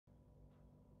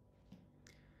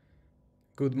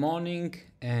Good morning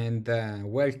and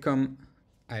welcome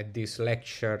at this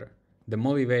lecture, The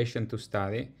Motivation to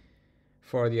Study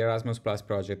for the Erasmus Plus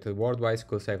project, Worldwide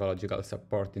School Psychological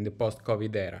Support in the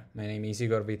Post-COVID Era. My name is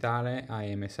Igor Vitale, I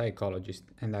am a psychologist,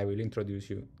 and I will introduce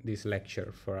you this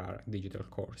lecture for our digital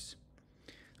course.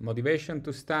 Motivation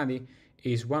to study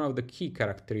is one of the key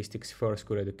characteristics for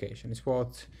school education. It's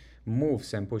what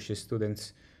moves and pushes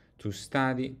students to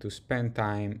study, to spend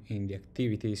time in the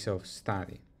activities of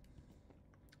study.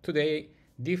 Today,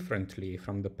 differently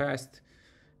from the past,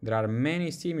 there are many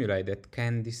stimuli that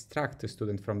can distract the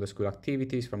student from the school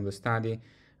activities, from the study.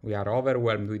 We are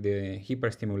overwhelmed with the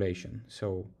hyperstimulation.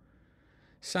 So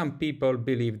some people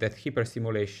believe that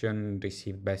hyperstimulation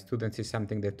received by students is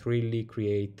something that really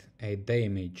creates a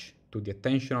damage to the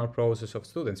attentional process of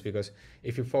students, because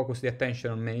if you focus the attention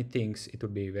on many things, it will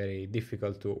be very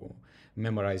difficult to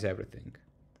memorize everything.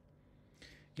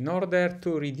 In order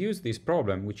to reduce this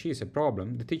problem, which is a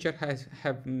problem, the teacher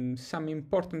have some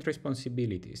important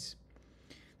responsibilities.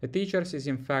 The teachers is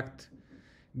in fact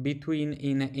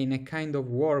in a kind of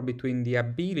war between their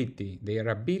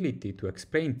ability to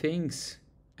explain things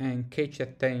and catch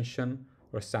attention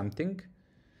or something,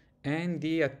 and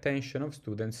the attention of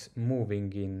students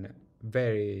moving in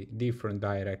very different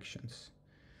directions.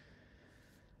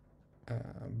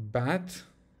 But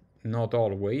not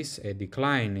always a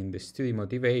decline in the study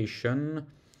motivation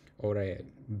or a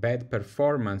bad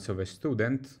performance of a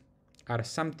student are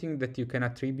something that you can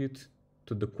attribute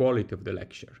to the quality of the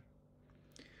lecture.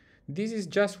 This is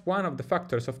just one of the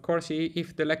factors. Of course,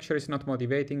 if the lecture is not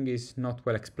motivating, is not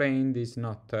well explained, is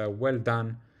not well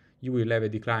done, you will have a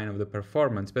decline of the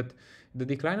performance. But the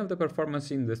decline of the performance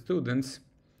in the students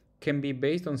can be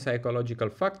based on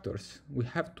psychological factors. We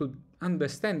have to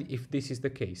understand if this is the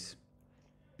case.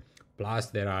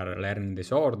 Plus, there are learning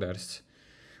disorders,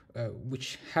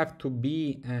 which have to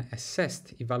be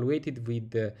assessed, evaluated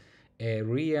with a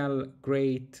real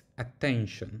great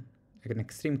attention, an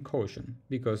extreme caution,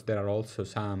 because there are also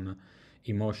some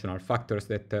emotional factors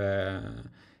that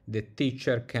the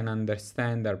teacher can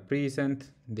understand are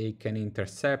present, they can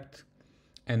intercept,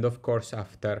 and of course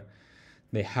after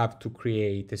they have to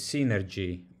create a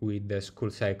synergy with the school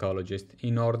psychologist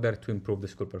in order to improve the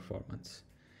school performance.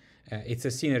 It's a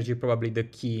synergy, probably the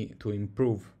key to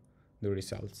improve the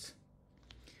results.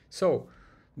 So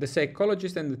the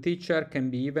psychologist and the teacher can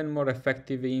be even more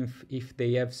effective if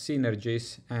they have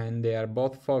synergies and they are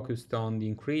both focused on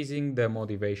increasing the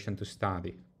motivation to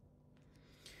study.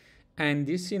 And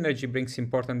this synergy brings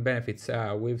important benefits.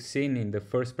 We've seen in the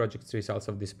first project's results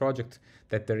of this project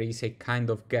that there is a kind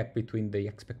of gap between the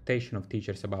expectation of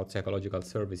teachers about psychological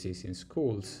services in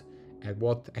schools and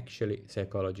what actually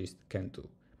psychologists can do.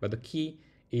 But the key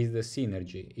is the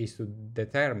synergy, is to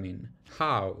determine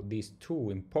how these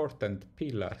two important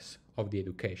pillars of the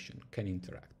education can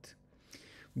interact.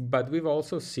 But we've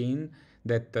also seen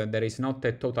that there is not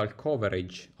a total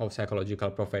coverage of psychological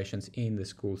professions in the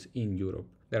schools in Europe.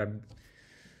 There are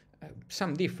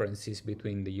some differences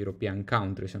between the European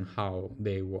countries on how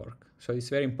they work. So it's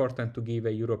very important to give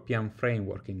a European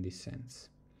framework in this sense.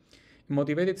 A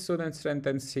motivated student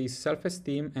strengthens his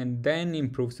self-esteem and then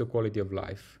improves the quality of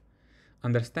life.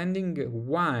 Understanding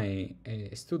why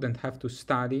a student have to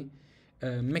study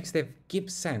makes them give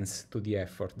sense to the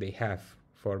effort they have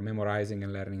for memorizing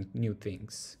and learning new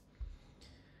things.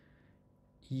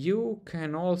 You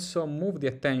can also move the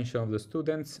attention of the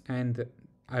students and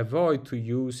avoid to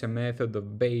use a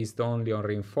method based only on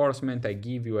reinforcement. I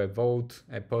give you a vote,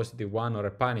 a positive one, or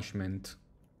a punishment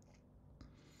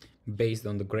based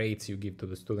on the grades you give to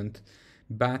the student.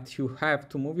 But you have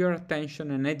to move your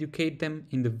attention and educate them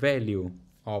in the value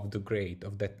of the grade,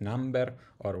 of that number,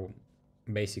 or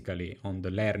basically on the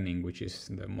learning, which is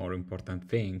the more important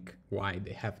thing, why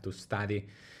they have to study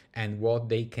and what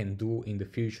they can do in the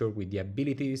future with the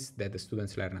abilities that the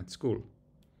students learn at school.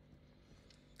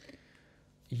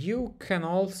 You can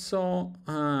also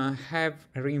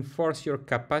reinforce your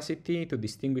capacity to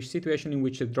distinguish situations in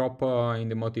which a drop in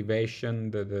the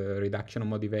motivation, the reduction of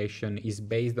motivation is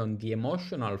based on the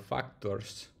emotional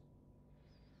factors.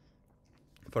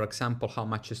 For example, how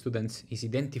much a student is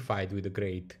identified with the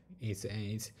grade.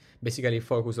 It's basically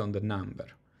focused on the number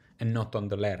and not on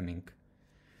the learning.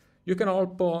 You can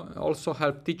also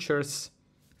help teachers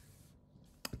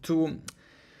to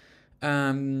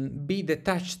be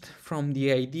detached from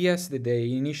the ideas that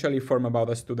they initially form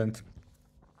about a student.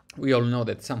 We all know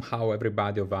that somehow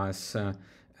everybody of us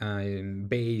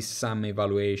base some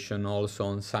evaluation also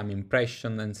on some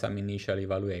impression and some initial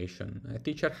evaluation. A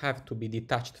teacher have to be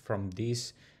detached from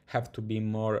this, have to be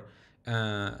more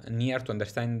near to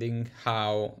understanding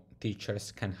how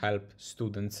teachers can help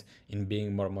students in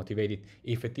being more motivated.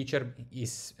 If a teacher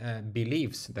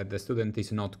believes that the student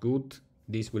is not good,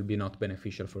 this will be not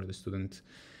beneficial for the student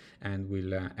and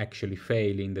will actually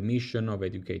fail in the mission of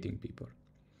educating people.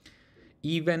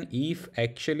 Even if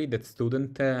actually that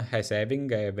student has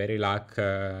having a very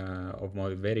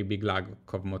very big lack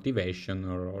of motivation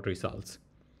or results.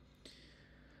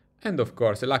 And of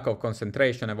course, a lack of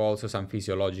concentration have also some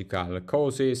physiological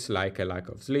causes, like a lack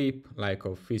of sleep, lack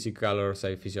of physical or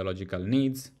physiological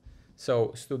needs.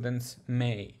 So students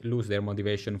may lose their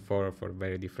motivation for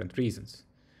very different reasons.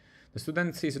 The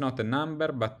student is not a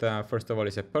number, but first of all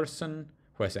is a person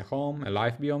who has a home, a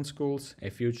life beyond schools, a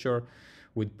future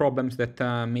with problems that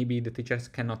maybe the teachers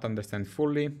cannot understand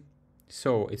fully.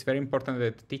 So it's very important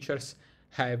that teachers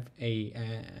have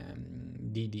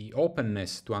the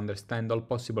openness to understand all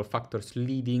possible factors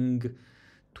leading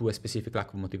to a specific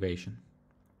lack of motivation.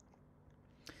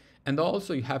 And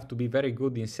also you have to be very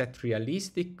good in set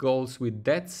realistic goals with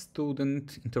that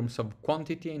student in terms of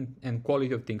quantity and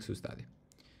quality of things to study.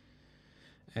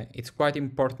 It's quite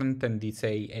important, and it's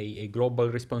a global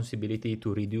responsibility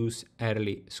to reduce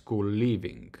early school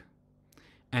leaving.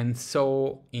 And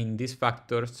so in these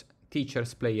factors,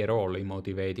 teachers play a role in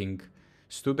motivating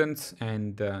students,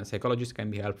 and psychologists can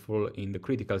be helpful in the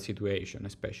critical situation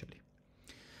especially.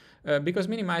 Because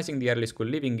minimizing the early school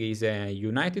leaving is a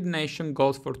United Nations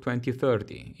goals for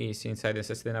 2030, is inside the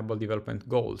Sustainable Development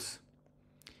Goals.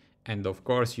 And of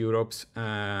course Europe's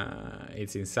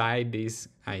it's inside this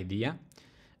idea,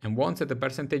 and wants that the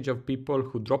percentage of people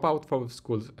who drop out from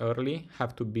schools early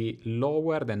have to be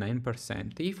lower than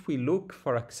 9%. If we look,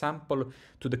 for example,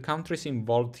 to the countries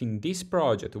involved in this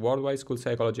project, Worldwide School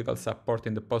Psychological Support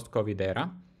in the post-COVID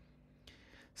era,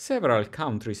 several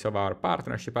countries of our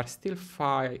partnership are still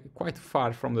quite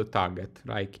far from the target,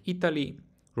 like Italy,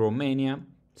 Romania,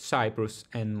 Cyprus,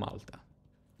 and Malta.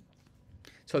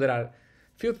 So there are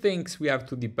few things we have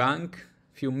to debunk,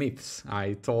 few myths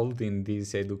I told in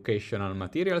these educational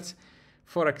materials.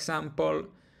 For example,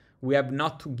 we have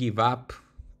not to give up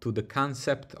to the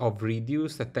concept of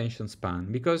reduced attention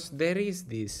span, because there is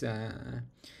this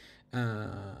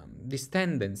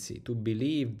tendency to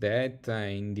believe that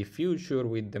in the future,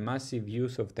 with the massive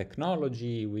use of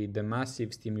technology, with the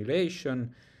massive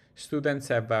stimulation, students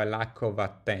have a lack of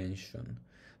attention.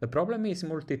 The problem is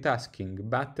multitasking,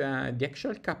 but the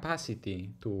actual capacity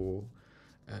to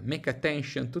make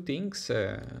attention to things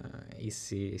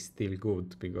is still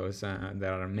good, because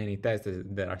there are many tests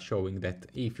that are showing that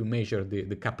if you measure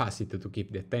the capacity to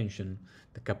keep the attention,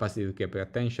 the capacity to keep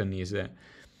attention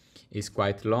is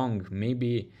quite long.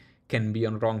 Maybe can be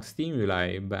on wrong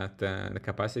stimuli, but the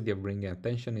capacity of bringing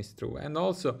attention is true. And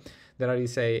also there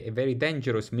is a very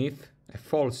dangerous myth, a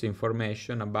false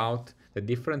information about the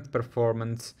different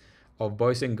performance of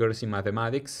boys and girls in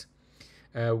mathematics.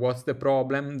 What's the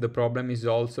problem? The problem is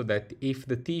also that if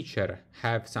the teacher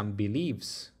have some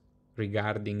beliefs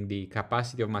regarding the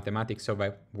capacity of mathematics of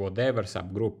a whatever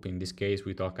subgroup, in this case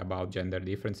we talk about gender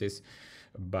differences,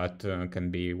 but can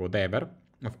be whatever,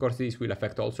 of course this will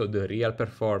affect also the real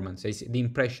performance. The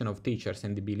impression of teachers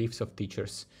and the beliefs of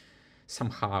teachers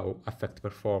somehow affect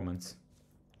performance.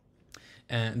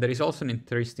 There is also an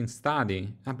interesting study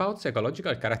about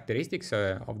psychological characteristics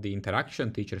of the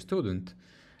interaction teacher-student,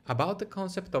 about the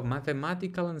concept of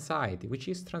mathematical anxiety, which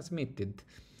is transmitted.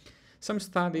 Some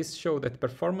studies show that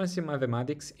performance in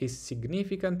mathematics is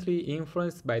significantly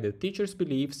influenced by the teacher's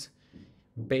beliefs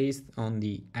based on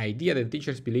the idea that the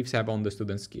teacher's beliefs have on the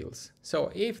student's skills.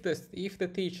 So if the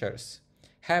teachers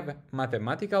have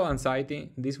mathematical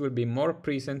anxiety, this will be more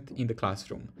present in the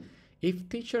classroom. If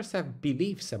teachers have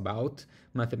beliefs about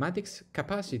mathematics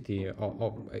capacity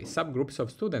of subgroups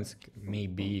of students,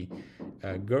 maybe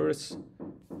girls,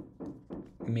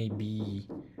 maybe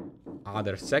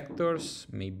other sectors,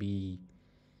 maybe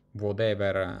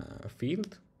whatever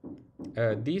field,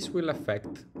 this will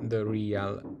affect the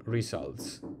real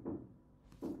results.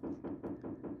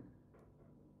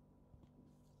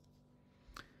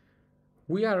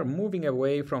 We are moving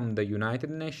away from the United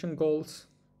Nations goals.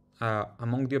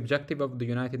 Among the objectives of the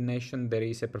United Nations, there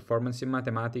is a performance in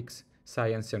mathematics,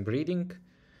 science and reading.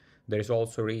 There is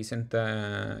also a recent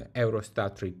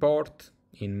Eurostat report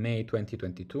in May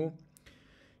 2022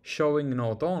 showing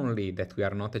not only that we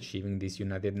are not achieving these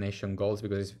United Nations goals,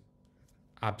 because it's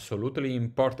absolutely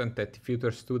important that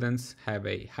future students have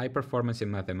a high performance in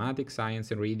mathematics,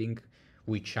 science and reading,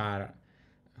 which are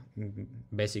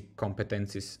basic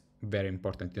competencies very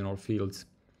important in all fields.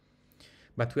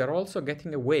 But we are also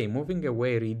moving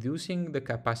away, reducing the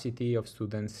capacity of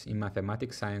students in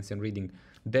mathematics, science and reading.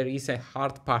 There is a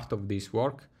hard part of this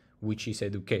work, which is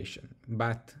education.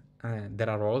 But there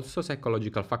are also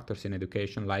psychological factors in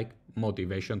education, like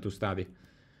motivation to study.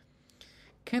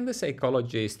 Can the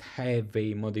psychologist have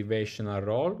a motivational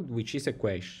role? Which is a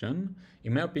question.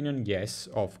 In my opinion, yes,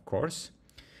 of course.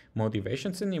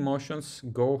 Motivations and emotions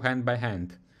go hand by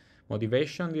hand.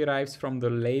 Motivation derives from the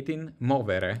Latin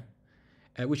movere,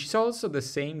 which is also the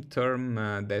same term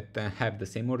that have the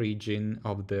same origin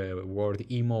of the word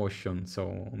emotion.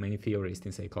 So many theorists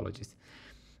in psychology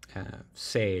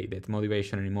say that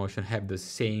motivation and emotion have the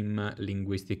same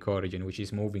linguistic origin, which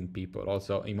is moving people.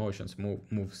 Also, emotions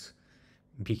moves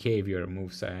behavior,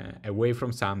 moves away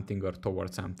from something or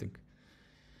towards something.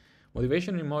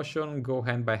 Motivation and emotion go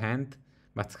hand by hand,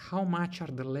 but how much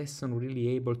are the lessons really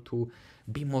able to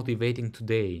be motivating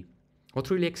today? What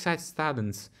really excites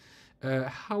students?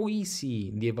 How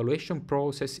easy the evaluation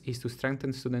process is to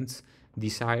strengthen students'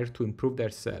 desire to improve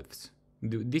themselves?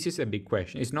 This is a big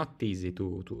question. It's not easy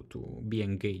to be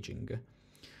engaging.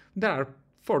 There are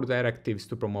 4 directives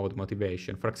to promote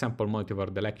motivation. For example, monitor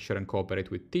the lecture and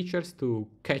cooperate with teachers to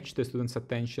catch the students'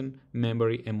 attention,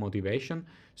 memory, and motivation,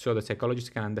 so the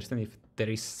psychologist can understand if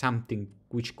there is something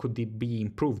which could be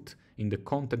improved in the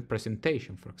content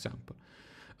presentation, for example.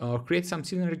 Or create some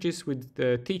synergies with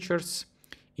the teachers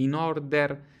in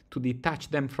order to detach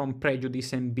them from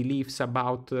prejudice and beliefs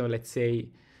about, let's say,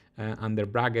 under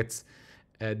brackets,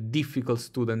 difficult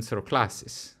students or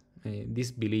classes. This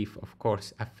belief, of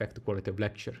course, affects the quality of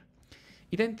lecture.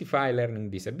 Identify learning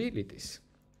disabilities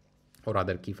or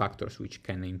other key factors which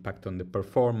can impact on the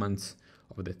performance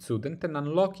of the student, and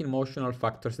unlock emotional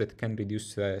factors that can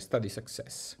reduce study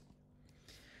success.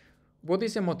 What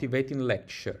is a motivating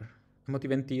lecture? A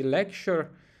motivating lecture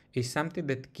is something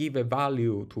that gives a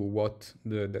value to what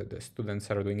the students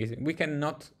are doing. We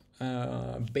cannot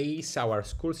base our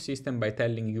school system by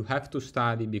telling you have to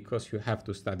study because you have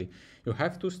to study. You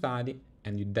have to study,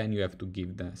 and then you have to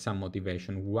give some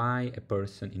motivation why a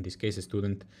person, in this case a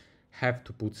student, have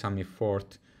to put some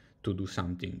effort to do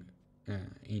something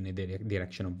in a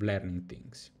direction of learning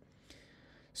things.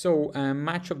 So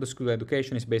much of the school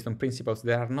education is based on principles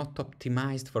that are not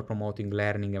optimized for promoting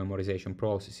learning and memorization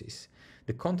processes.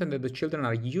 The content that the children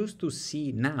are used to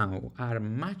see now are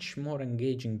much more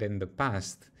engaging than the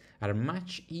past, are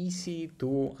much easy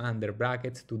to, under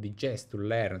brackets, to digest, to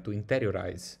learn, to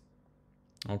interiorize.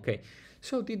 Okay,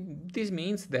 so this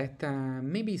means that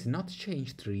maybe it's not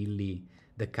changed really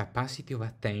the capacity of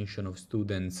attention of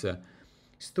students.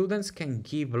 Students can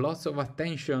give lots of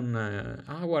attention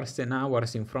hours and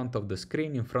hours in front of the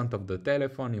screen, in front of the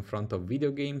telephone, in front of video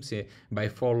games, by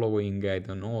following, I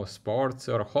don't know, sports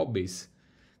or hobbies.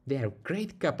 They have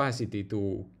great capacity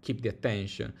to keep the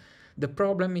attention. The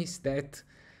problem is that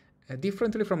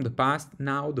differently from the past,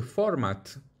 now the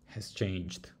format has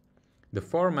changed. The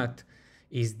format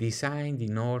is designed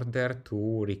in order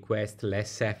to request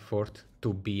less effort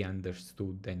to be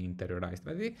understood and interiorized.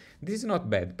 But this is not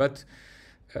bad, but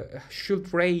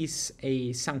should raise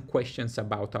some questions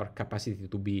about our capacity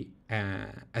to be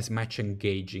as much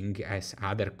engaging as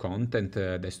other content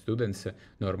the students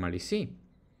normally see.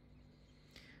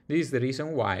 This is the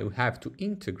reason why we have to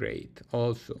integrate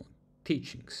also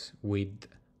teachings with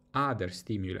other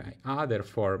stimuli, other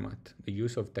format, the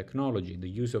use of technology, the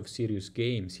use of serious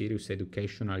games, serious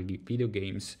educational video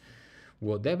games,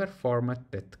 whatever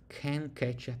format that can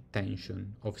catch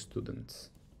attention of students.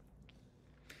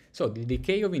 So the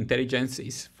decay of intelligence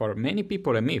is for many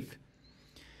people a myth.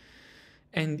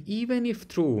 And even if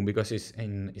true, because it's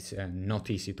not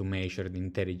easy to measure the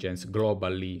intelligence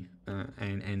globally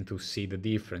and to see the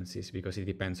differences, because it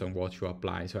depends on what you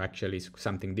apply. So actually it's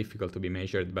something difficult to be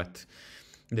measured, but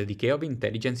the decay of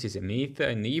intelligence is a myth,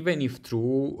 and even if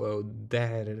true,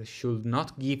 there should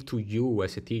not give to you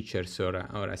as a teacher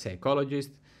or a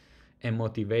psychologist a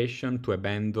motivation to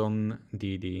abandon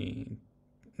the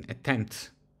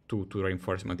attempt to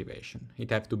reinforce motivation.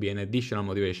 It has to be an additional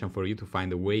motivation for you to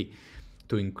find a way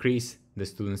to increase the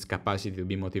student's capacity to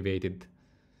be motivated.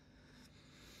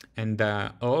 And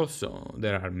also,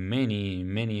 there are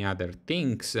many other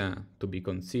things to be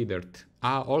considered.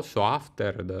 Also,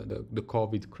 after the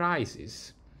COVID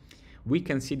crisis, we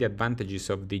can see the advantages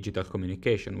of digital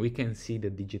communication. We can see the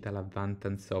digital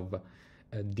advantage of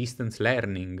distance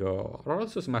learning or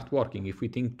also smart working if we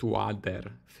think to other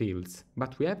fields.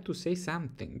 But we have to say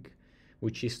something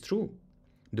which is true.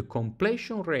 The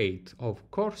completion rate of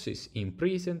courses in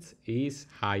presence is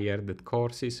higher than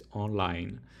courses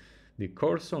online. The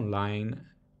course online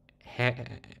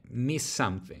miss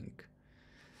something.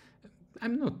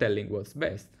 I'm not telling what's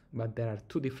best, but there are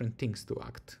two different things to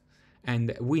act.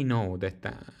 And we know that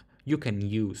you can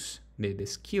use the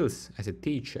skills as a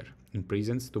teacher in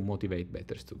presence to motivate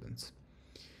better students.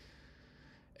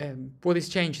 What has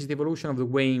changed is the evolution of the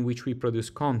way in which we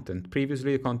produce content.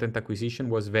 Previously, the content acquisition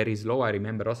was very slow. I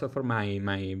remember also for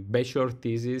my bachelor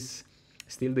thesis,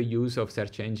 still the use of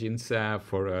search engines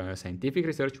for scientific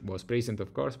research was present,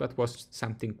 of course, but was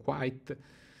something quite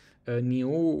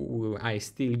new. I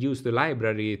still use the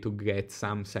library to get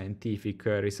some scientific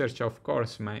research. Of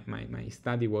course, my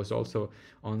study was also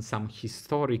on some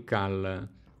historical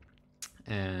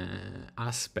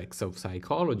aspects of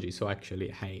psychology, so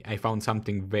actually I found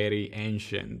something very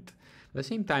ancient. At the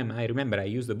same time, I remember I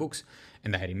used the books,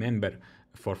 and I remember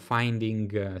for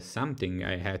finding something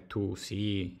I had to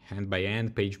see hand by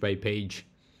hand, page by page,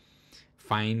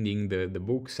 finding the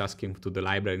books, asking to the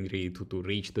library to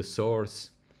reach the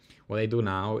source. What I do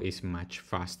now is much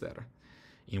faster.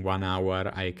 In 1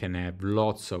 hour I can have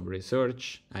lots of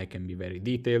research, I can be very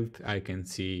detailed, I can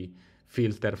see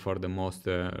filter for the most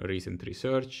recent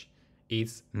research.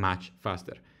 It's much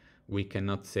faster. We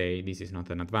cannot say this is not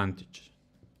an advantage.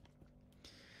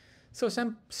 So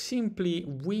simply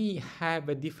we have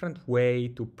a different way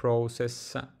to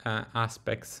process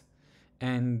aspects,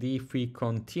 and if we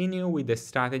continue with the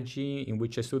strategy in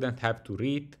which a student have to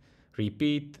read,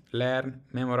 repeat, learn,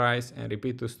 memorize, and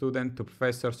repeat to students, to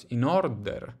professors, in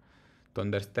order to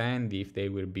understand if they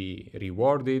will be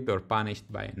rewarded or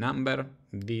punished by a number,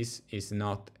 this is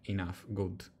not enough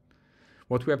good.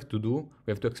 What we have to do,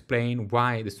 we have to explain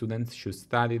why the students should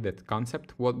study that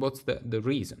concept, what's the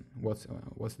reason, what's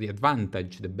the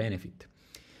advantage, the benefit.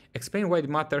 Explain why it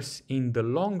matters in the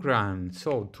long run,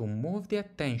 so to move the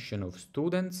attention of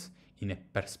students in a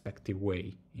perspective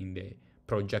way, in the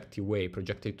projective way,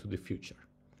 projected to the future.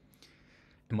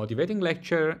 A motivating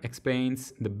lecture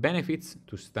explains the benefits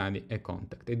to study a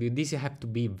concept. This have to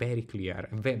be very clear.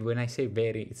 When I say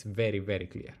very, it's very, very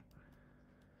clear.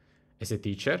 As a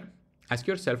teacher, ask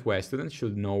yourself why students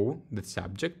should know the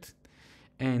subject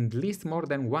and list more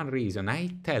than one reason.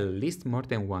 I tell list more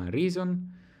than one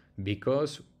reason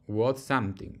because what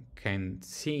something can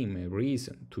seem a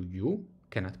reason to you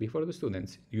cannot be for the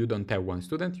students. You don't have one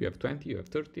student, you have 20, you have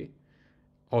 30.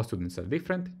 All students are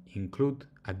different, include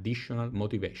additional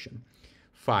motivation.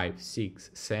 5, 6,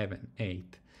 7,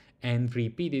 8, and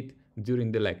repeat it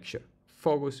during the lecture.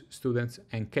 Focus students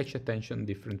and catch attention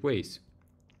different ways.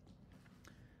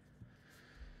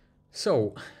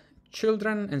 So,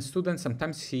 children and students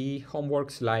sometimes see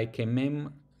homeworks like a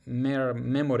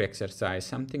memory exercise,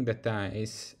 something that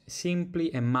is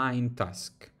simply a mind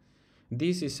task.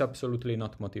 This is absolutely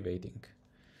not motivating.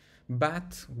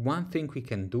 But one thing we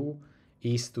can do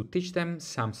is to teach them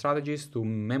some strategies to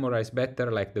memorize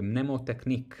better, like the mnemo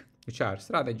technique, which are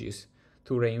strategies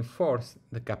to reinforce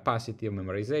the capacity of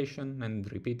memorization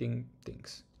and repeating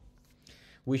things,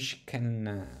 which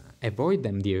can avoid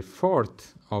them the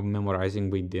effort of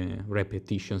memorizing with the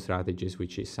repetition strategies,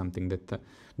 which is something that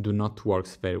do not work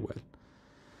very well.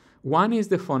 One is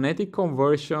the phonetic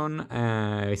conversion,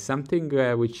 something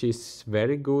which is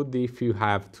very good if you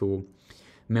have to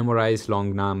memorize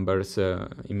long numbers.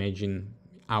 Imagine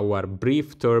our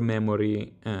brief term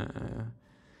memory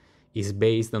is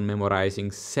based on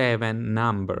memorizing 7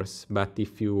 numbers, but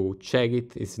if you check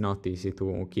it, it's not easy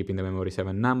to keep in the memory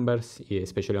 7 numbers,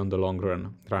 especially on the long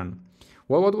run.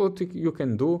 What you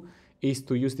can do is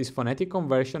to use this phonetic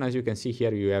conversion. As you can see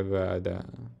here, you have the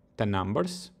 10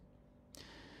 numbers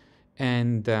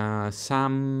and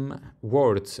some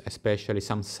words, especially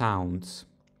some sounds.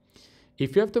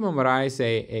 If you have to memorize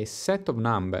a set of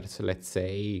numbers, let's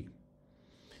say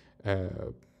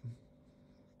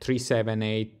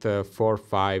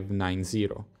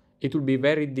 3784590, it will be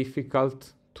very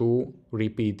difficult to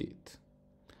repeat it.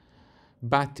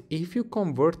 But if you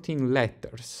convert in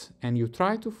letters and you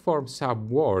try to form some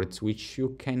words which you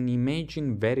can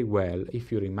imagine very well,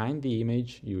 if you remind the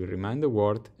image, you will remind the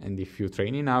word, and if you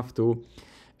train enough to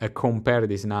compare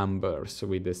these numbers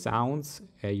with the sounds,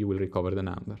 you will recover the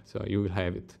number. So you will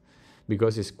have it.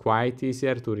 Because it's quite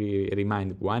easier to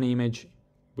remind one image,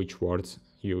 which words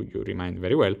you remind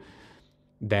very well,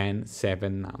 than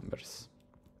 7 numbers.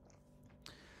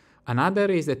 Another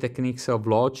is the techniques of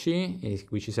loci,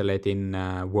 which is a Latin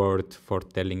word for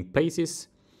telling places.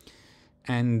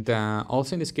 And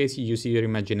also in this case, you use your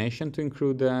imagination to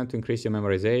increase your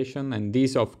memorization. And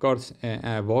this, of course,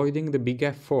 avoiding the big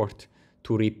effort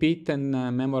to repeat and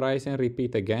memorize and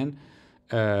repeat again,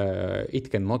 it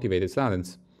can motivate the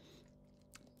students.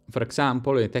 For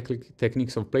example, in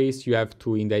techniques of place, you have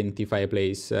to identify a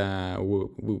place that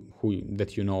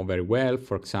you know very well.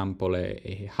 For example,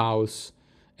 a house,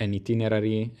 an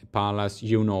itinerary, a palace,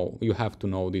 you have to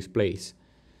know this place.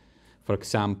 For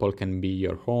example, can be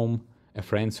your home, a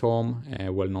friend's home, a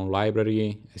well-known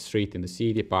library, a street in the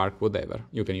city, park, whatever.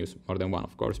 You can use more than one,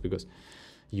 of course, because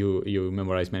you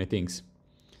memorize many things.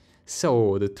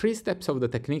 So the 3 steps of the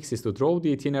techniques is to draw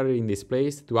the itinerary in this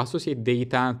place, to associate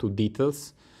data to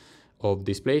details of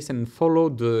this place, and follow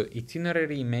the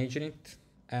itinerary, imagine it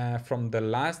from the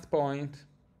last point,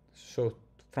 so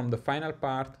from the final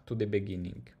part to the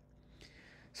beginning.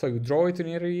 So you draw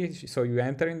itinerary, so you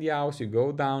enter in the house, you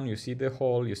go down, you see the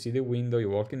hall, you see the window, you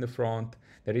walk in the front,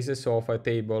 there is a sofa, a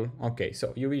table. Okay,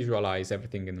 so you visualize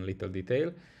everything in little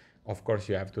detail. Of course,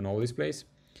 you have to know this place.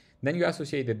 Then you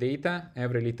associate the data.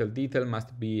 Every little detail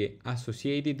must be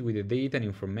associated with the data and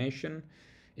information.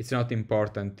 It's not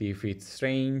important if it's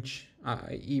strange,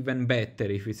 even better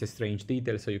if it's a strange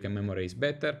detail, so you can memorize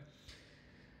better.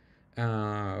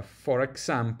 For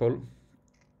example,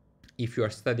 if you are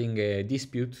studying a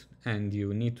dispute and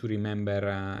you need to remember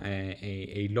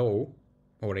a law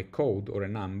or a code or a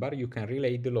number, you can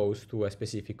relate the laws to a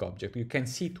specific object. You can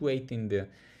situate in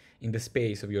the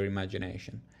space of your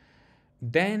imagination.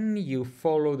 Then you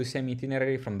follow the same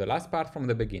itinerary from the last part, from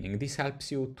the beginning. This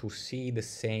helps you to see the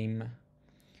same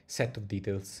set of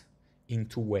details in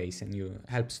 2 ways, and you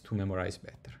helps to memorize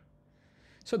better.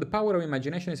 So the power of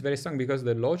imagination is very strong because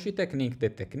the logic technique, the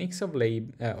techniques of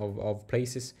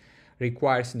places,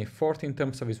 requires an effort in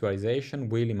terms of visualization,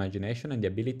 will, imagination, and the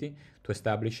ability to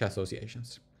establish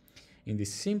associations. In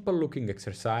this simple-looking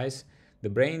exercise, the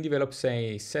brain develops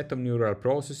a set of neural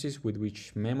processes with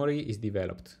which memory is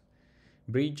developed.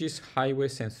 Bridges,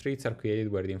 highways, and streets are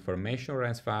created where the information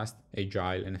runs fast,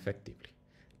 agile, and effectively.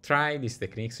 Try these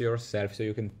techniques yourself so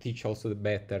you can teach also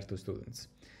better to students.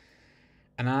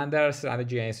 Another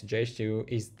strategy I suggest you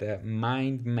is the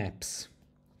mind maps.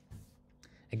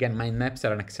 Again, mind maps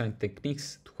are an excellent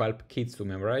techniques to help kids to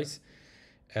memorize.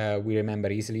 We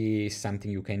remember easily something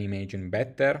you can imagine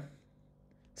better.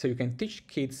 So you can teach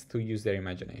kids to use their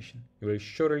imagination. You will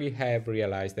surely have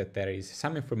realized that there is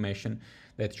some information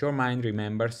that your mind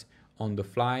remembers on the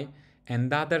fly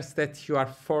and others that you are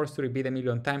forced to repeat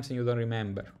 1,000,000 times and you don't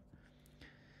remember.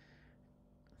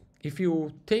 If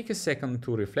you take a second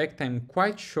to reflect, I'm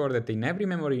quite sure that in every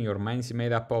memory in your mind is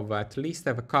made up of at least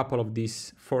a couple of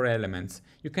these 4 elements.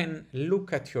 You can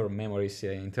look at your memories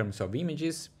in terms of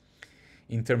images,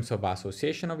 in terms of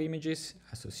association of images,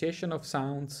 association of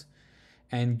sounds,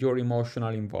 and your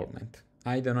emotional involvement.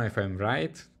 I don't know if I'm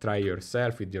right, try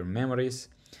yourself with your memories,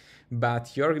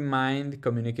 but your mind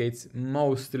communicates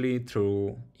mostly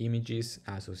through images,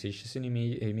 associations in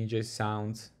images,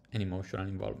 sounds, and emotional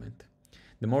involvement.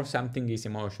 The more something is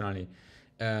emotionally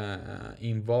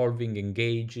involving,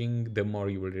 engaging, the more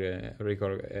you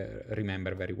will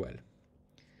remember very well.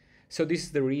 So this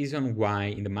is the reason why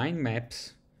in the mind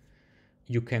maps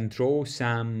you can draw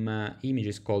some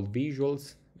images called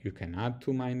visuals. You can add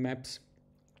to mind maps,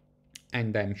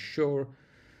 and I'm sure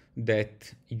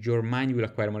that your mind will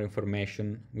acquire more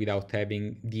information without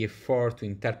having the effort to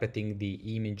interpreting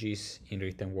the images in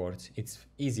written words. It's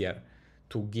easier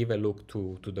to give a look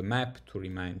to the map to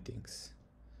remind things.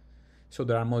 So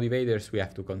there are motivators we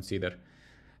have to consider.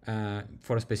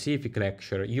 For a specific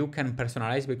lecture, you can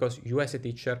personalize because you as a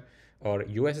teacher or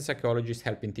you as a psychologist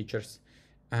helping teachers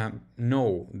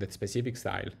know that specific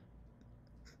style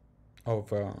of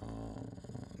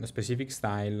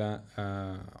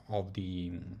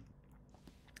the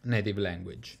native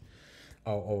language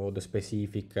or the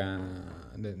specific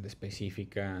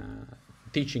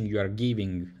teaching you are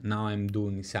giving. Now I'm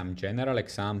doing some general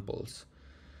examples,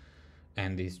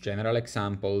 and these general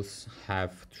examples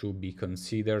have to be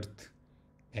considered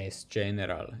as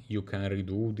general. You can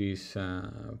redo this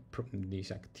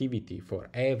activity for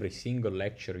every single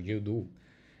lecture you do,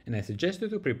 and I suggest you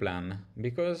to pre-plan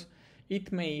because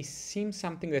it may seem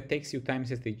something that takes you time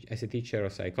as a teacher or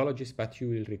psychologist, but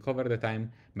you will recover the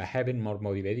time by having more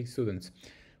motivated students.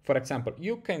 For example,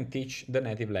 you can teach the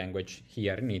native language.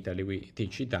 Here in Italy, we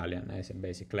teach Italian as a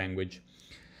basic language.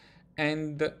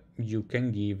 And you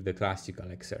can give the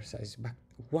classical exercise. But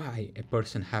why a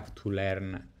person have to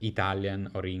learn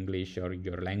Italian or English or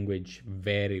your language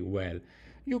very well?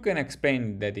 You can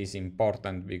explain that is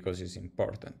important because it's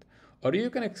important. Or you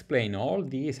can explain all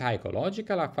these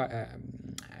psychological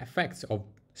effects of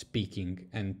speaking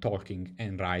and talking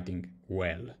and writing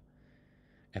well.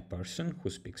 A person who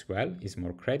speaks well is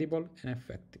more credible and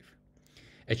effective,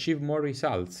 achieve more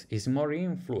results, is more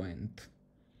influent.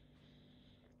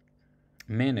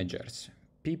 Managers,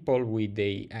 people with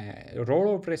a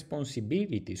role of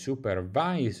responsibility,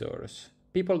 supervisors,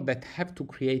 people that have to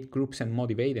create groups and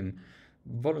motivate them,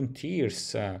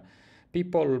 volunteers,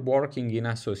 people working in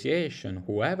association,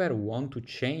 whoever want to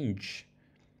change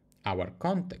our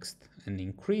context and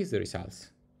increase the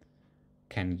results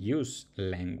can use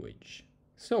language.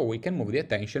 So we can move the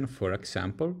attention, for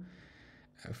example,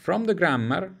 from the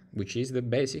grammar, which is the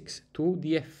basics, to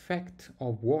the effect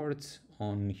of words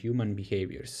on human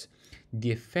behaviors,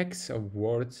 the effects of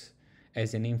words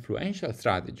as an influential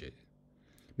strategy,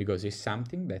 because it's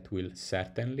something that will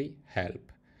certainly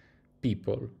help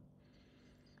people.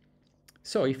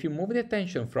 So if you move the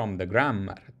attention from the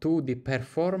grammar to the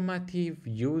performative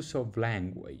use of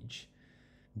language,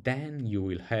 then you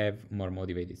will have more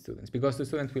motivated students, because the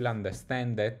student will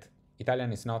understand that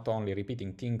Italian is not only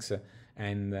repeating things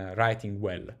and writing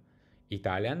well.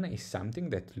 Italian is something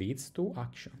that leads to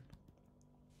action.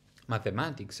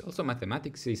 Mathematics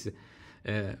is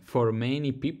for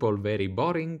many people very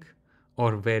boring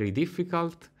or very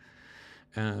difficult.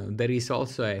 There is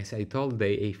also, as I told,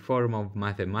 a form of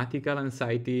mathematical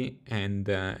anxiety, and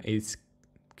it's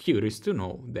curious to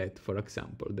know that, for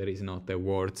example, there is not a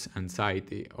words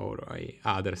anxiety or a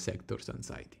other sectors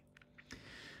anxiety.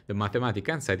 The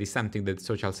mathematical anxiety is something that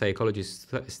social psychologists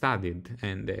studied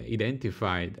and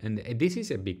identified, and this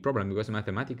is a big problem because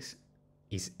mathematics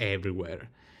is everywhere.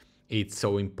 It's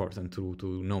so important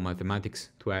to know mathematics,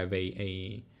 to have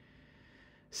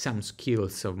some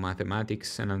skills of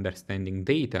mathematics and understanding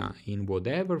data in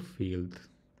whatever field.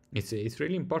 It's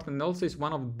really important. Also, it's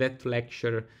one of that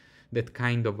lecture, that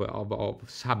kind of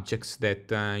subjects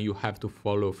that you have to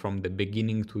follow from the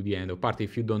beginning to the end of part.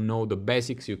 If you don't know the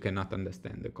basics, you cannot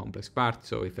understand the complex part.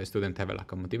 So if a student have a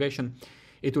lack of motivation,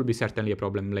 it will be certainly a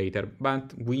problem later.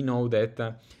 But we know that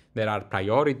there are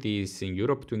priorities in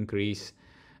Europe to increase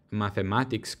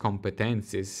mathematics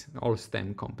competencies, all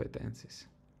STEM competencies.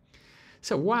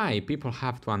 So why people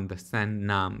have to understand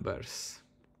numbers?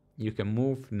 You can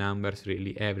move numbers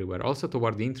really everywhere. Also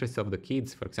toward the interests of the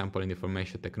kids, for example, in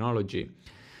information technology,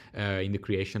 in the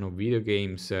creation of video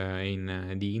games,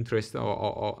 in the interest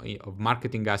of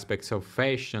marketing aspects of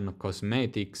fashion,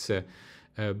 cosmetics,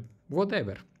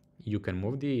 whatever. You can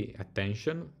move the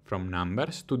attention from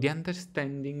numbers to the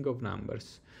understanding of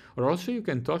numbers. Or also you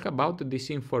can talk about this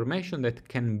information that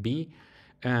can be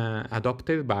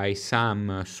adopted by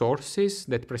some sources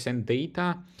that present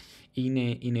data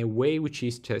in a way which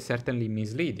is certainly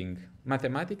misleading.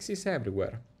 Mathematics is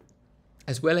everywhere,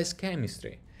 as well as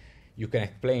chemistry. You can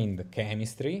explain the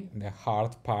chemistry, the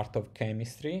hard part of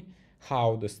chemistry,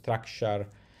 how the structure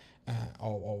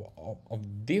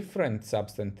of different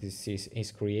substances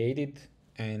is created,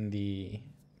 and the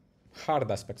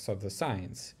hard aspects of the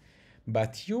science.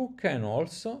 But you can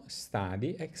also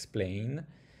explain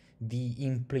the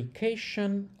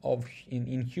implication of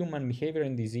in human behavior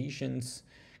and decisions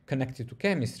connected to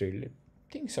chemistry,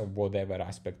 things of whatever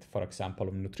aspect, for example,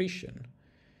 of nutrition,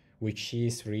 which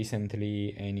is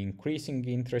recently an increasing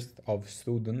interest of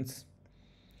students.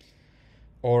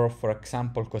 Or, for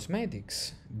example,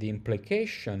 cosmetics, the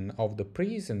implication of the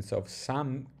presence of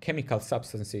some chemical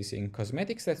substances in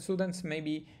cosmetics that students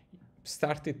maybe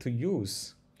started to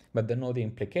use, but don't know the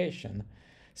implication.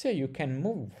 So you can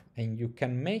move and you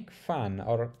can make fun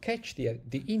or catch the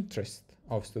interest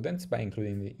of students by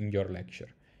including it in your lecture.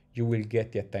 You will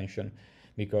get the attention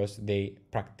because they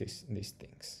practice these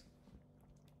things.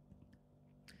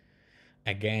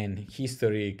 Again,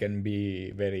 history can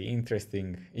be very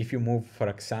interesting. If you move, for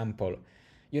example,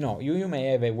 you may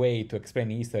have a way to explain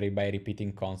history by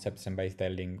repeating concepts and by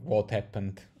telling what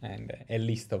happened and a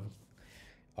list of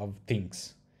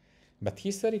things. But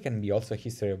history can be also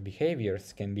history of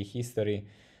behaviors, can be history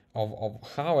of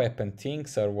how happened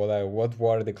things or what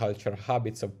were the cultural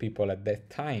habits of people at that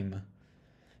time.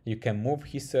 You can move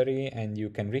history and you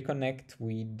can reconnect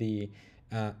with the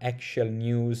actual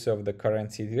news of the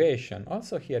current situation.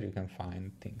 Also here you can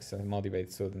find things that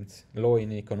motivate students. Law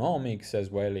in economics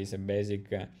as well is a basic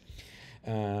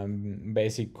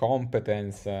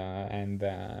competence and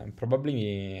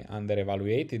probably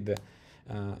under-evaluated.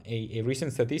 A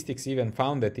recent statistics even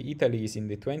found that Italy is in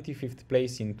the 25th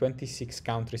place in 26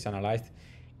 countries analyzed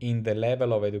in the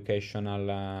level of educational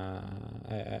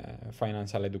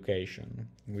financial education,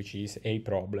 which is a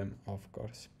problem, of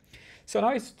course. So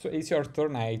now it's your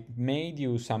turn. I made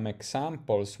you some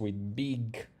examples with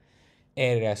big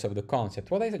areas of the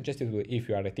concept. What I suggest you do if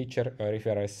you are a teacher or if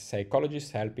you are a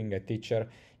psychologist helping a teacher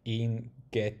in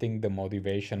getting the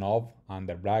motivation of,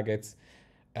 under brackets,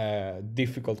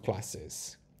 difficult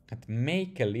classes, and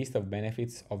make a list of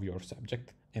benefits of your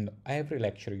subject and every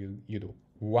lecture you do.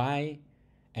 Why?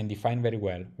 And define very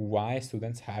well why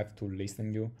students have to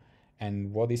listen to you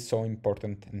and what is so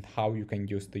important and how you can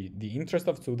use the interest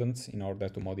of students in order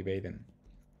to motivate them.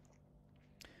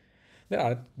 There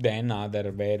are then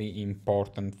other very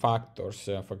important factors,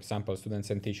 for example, students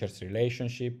and teachers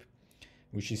relationship,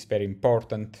 which is very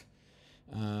important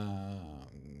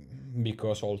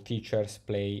because all teachers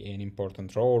play an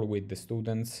important role with the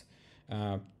students,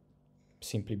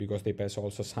 simply because they pass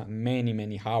also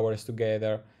many hours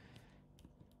together.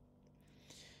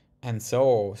 And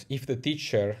so if the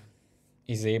teacher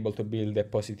is able to build a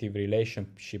positive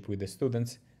relationship with the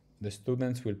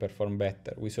students will perform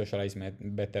better. We socialize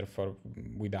better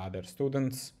with other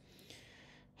students,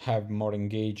 have more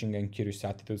engaging and curious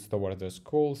attitudes towards the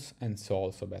schools, and so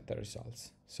also better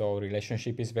results. So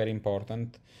relationship is very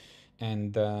important,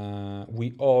 and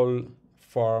we all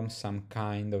form some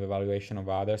kind of evaluation of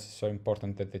others. So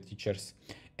important that the teachers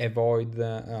avoid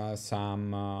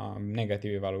some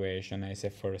negative evaluation as a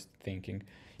first thinking,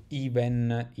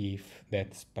 even if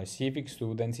that specific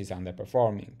student is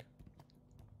underperforming.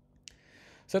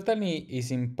 Certainly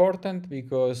is important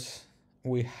because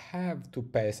we have to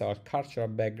pass our cultural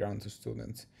background to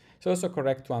students. It's also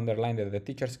correct to underline that the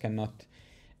teachers cannot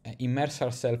immerse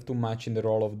ourselves too much in the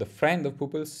role of the friend of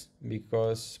pupils,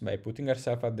 because by putting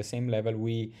ourselves at the same level,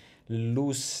 we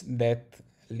lose that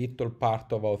little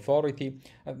part of authority.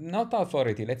 Not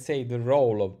authority, let's say the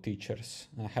role of teachers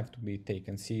have to be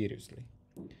taken seriously.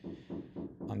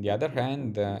 On the other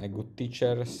hand, a good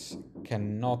teacher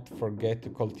cannot forget to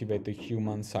cultivate the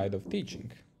human side of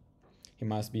teaching. He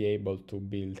must be able to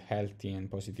build healthy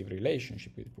and positive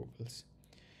relationship with pupils.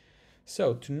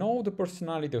 So to know the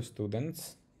personality of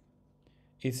students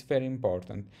is very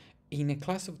important. In a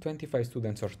class of 25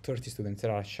 students or 30 students,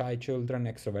 there are shy children,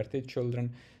 extroverted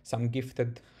children, some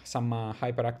gifted, some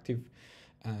hyperactive,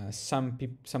 some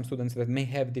students that may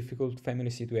have difficult family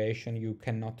situation. You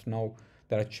cannot know.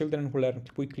 There are children who learn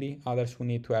quickly, others who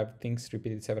need to have things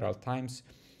repeated several times.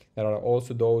 There are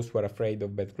also those who are afraid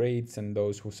of bad grades and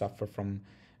those who suffer from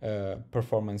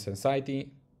performance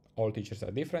anxiety. All teachers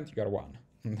are different. You are one.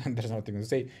 There's nothing to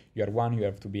say. You are one. You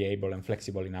have to be able and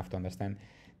flexible enough to understand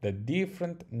the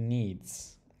different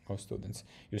needs of students.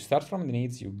 You start from the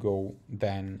needs, you go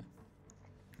then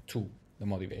to the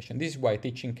motivation. This is why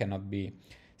teaching cannot be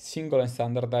single and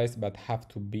standardized, but have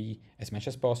to be, as much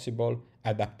as possible,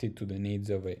 adapted to the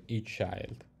needs of each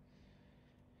child.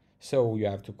 So you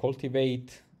have to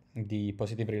cultivate the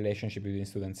positive relationship between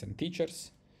students and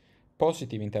teachers.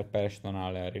 Positive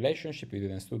interpersonal relationship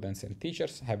between students and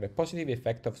teachers have a positive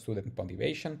effect of student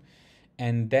motivation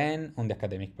and then on the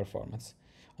academic performance.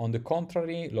 On the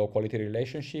contrary, low quality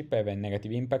relationship have a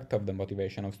negative impact of the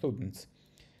motivation of students.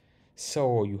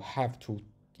 So you have to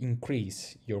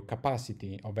increase your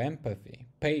capacity of empathy,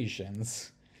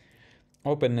 patience,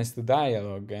 openness to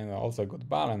dialogue, and also good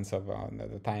balance of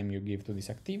the time you give to this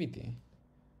activity,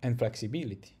 and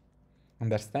flexibility,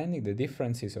 understanding the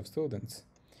differences of students.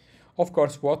 Of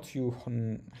course, what you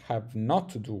have not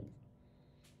to do,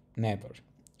 never,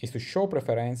 is to show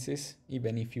preferences,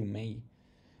 even if you may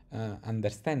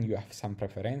understand you have some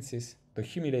preferences, to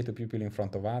humiliate the pupil in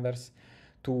front of others,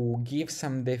 to give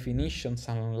some definition,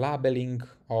 some labeling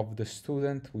of the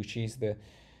student, which is the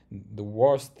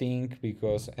worst thing,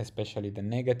 because especially the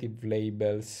negative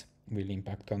labels will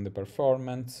impact on the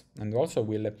performance, and also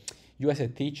you as a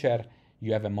teacher,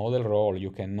 you have a model role,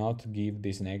 you cannot give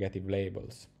these negative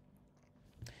labels.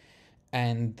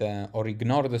 And or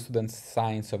ignore the student's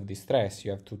signs of distress.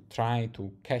 You have to try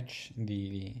to catch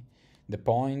the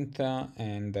point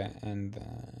and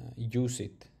use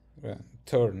it,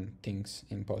 turn things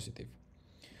in positive,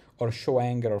 or show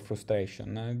anger or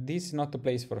frustration. This is not the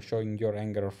place for showing your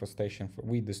anger or frustration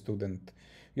with the student.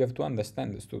 You have to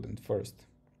understand the student first,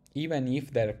 even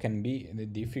if there can be the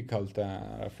difficult,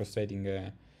 frustrating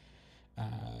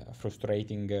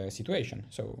situation.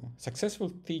 So successful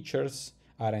teachers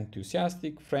are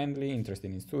enthusiastic, friendly,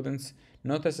 interested in students,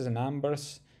 not as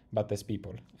numbers, but as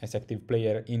people, as active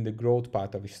player in the growth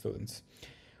path of students.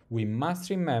 We must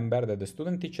remember that the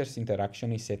student-teachers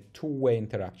interaction is a two-way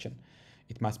interaction.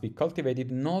 It must be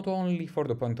cultivated not only for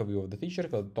the point of view of the teacher,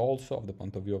 but also of the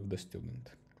point of view of the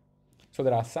student. So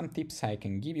there are some tips I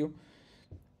can give you.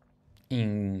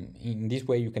 In this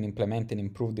way, you can implement and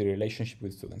improve the relationship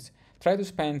with students. Try to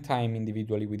spend time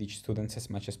individually with each student as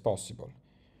much as possible.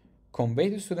 Convey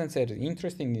to students their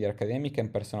interest in their academic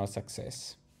and personal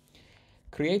success.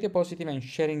 Create a positive and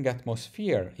sharing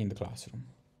atmosphere in the classroom.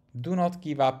 Do not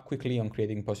give up quickly on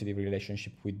creating positive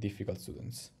relationship with difficult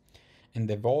students.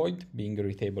 And avoid being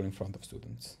irritable in front of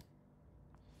students.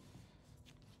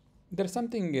 There's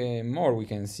something more we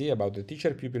can see about the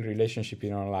teacher-pupil relationship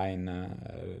in online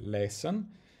lesson.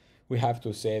 We have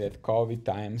to say that COVID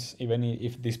times, even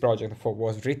if this project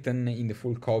was written in the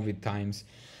full COVID times,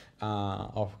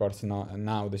 of course,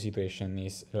 now the situation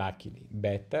is luckily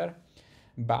better.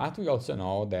 But we also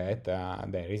know that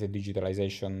there is a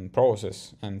digitalization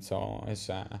process, and so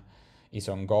it's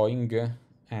ongoing,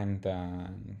 and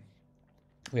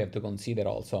we have to consider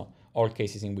also all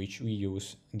cases in which we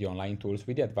use the online tools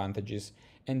with the advantages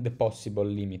and the possible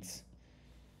limits.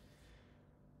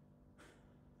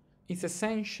 It's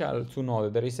essential to know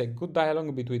that there is a good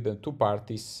dialogue between the two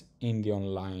parties in the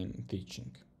online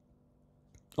teaching.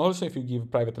 Also, if you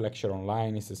give private lecture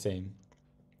online, it's the same.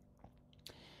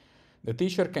 The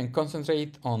teacher can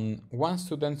concentrate on one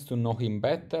student to know him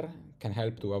better, can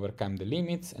help to overcome the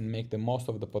limits and make the most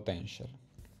of the potential.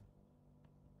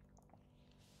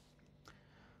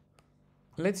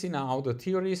 Let's see now the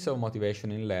theories of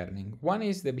motivation in learning. One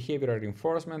is the behavioral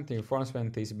reinforcement.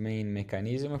 Reinforcement is the main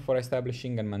mechanism for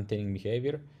establishing and maintaining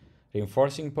behavior,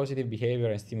 reinforcing positive behavior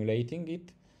and stimulating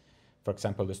it. For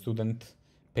example, the student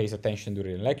pays attention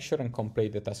during a lecture and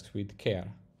completes the tasks with care.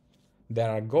 There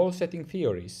are goal-setting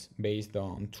theories based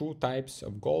on two types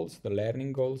of goals: the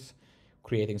learning goals,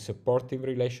 creating supportive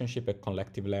relationship and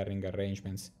collective learning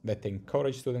arrangements that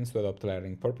encourage students to adopt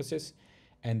learning purposes,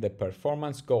 and the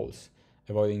performance goals,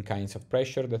 avoiding kinds of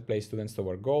pressure that place students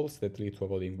toward goals that lead to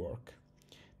avoiding work.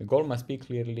 The goal must be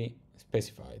clearly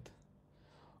specified.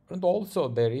 And also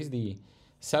there is the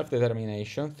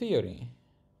self-determination theory,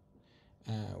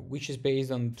 which is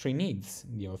based on three needs: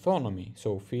 the autonomy,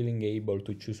 so feeling able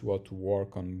to choose what to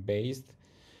work on based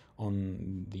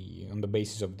on the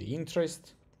basis of the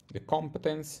interest; the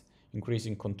competence,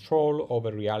 increasing control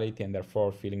over reality and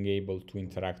therefore feeling able to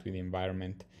interact with the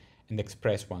environment and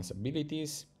express one's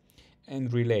abilities;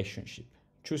 and relationship,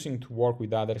 choosing to work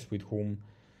with others with whom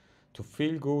to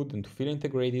feel good and to feel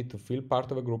integrated, to feel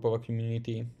part of a group, of a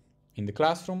community. In the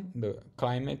classroom, the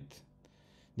climate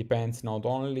depends not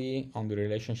only on the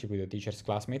relationship with the teacher's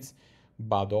classmates,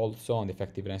 but also on the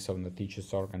effectiveness of the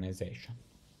teacher's organization.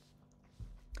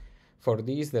 For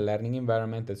this, the learning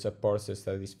environment that supports the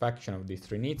satisfaction of these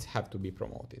three needs have to be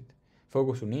promoted.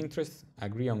 Focus on interests,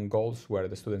 agree on goals where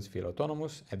the students feel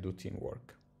autonomous, and do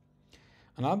teamwork.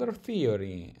 Another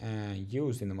theory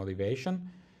used in the motivation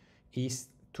is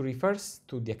to refer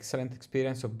to the excellent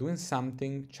experience of doing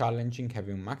something challenging,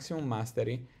 having maximum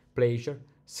mastery, pleasure,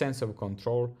 sense of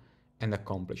control, and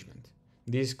accomplishment.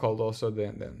 This is called also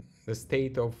the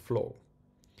state of flow.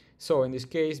 So in this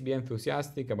case, be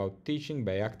enthusiastic about teaching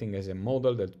by acting as a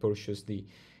model that pursues the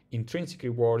intrinsic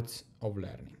rewards of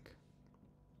learning.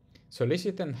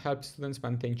 Solicit and help students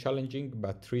maintain challenging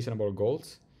but reasonable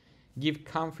goals. Give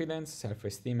confidence,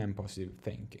 self-esteem, and positive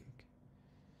thinking.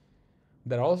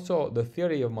 There are also the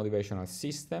theory of motivational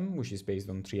system, which is based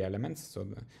on three elements,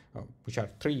 which are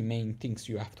three main things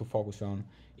you have to focus on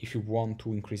if you want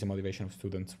to increase the motivation of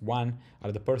students. One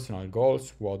are the personal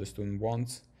goals, what the student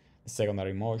wants; the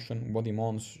secondary emotion, what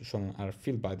emotions are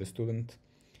felt by the student;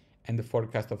 and the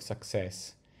forecast of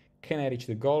success. Can I reach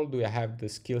the goal? Do I have the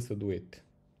skills to do it?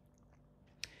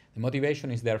 The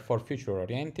motivation is therefore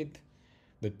future-oriented.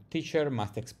 The teacher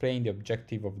must explain the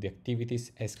objective of the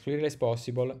activities as clearly as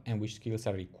possible and which skills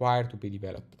are required to be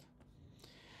developed.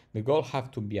 The goals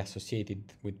have to be associated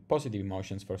with positive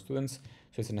emotions for students,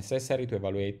 so it's necessary to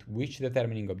evaluate which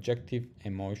determining objective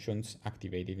emotions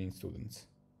activated in students.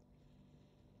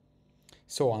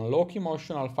 So unlock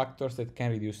emotional factors that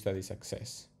can reduce study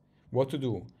success. What to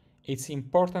do? It's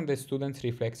important that students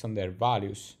reflect on their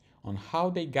values, on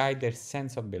how they guide their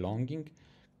sense of belonging,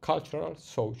 cultural,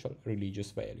 social, religious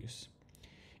values.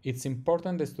 It's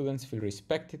important that students feel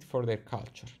respected for their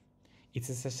culture. It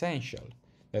is essential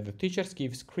that the teacher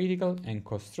gives critical and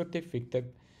constructive feedback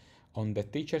on the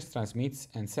teacher's transmits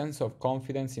and sense of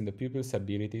confidence in the pupil's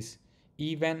abilities,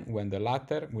 even when the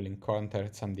latter will encounter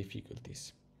some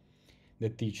difficulties. The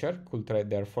teacher could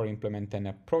therefore implement an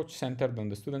approach centered on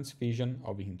the student's vision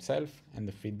of himself and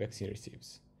the feedbacks he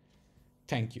receives.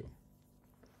 Thank you.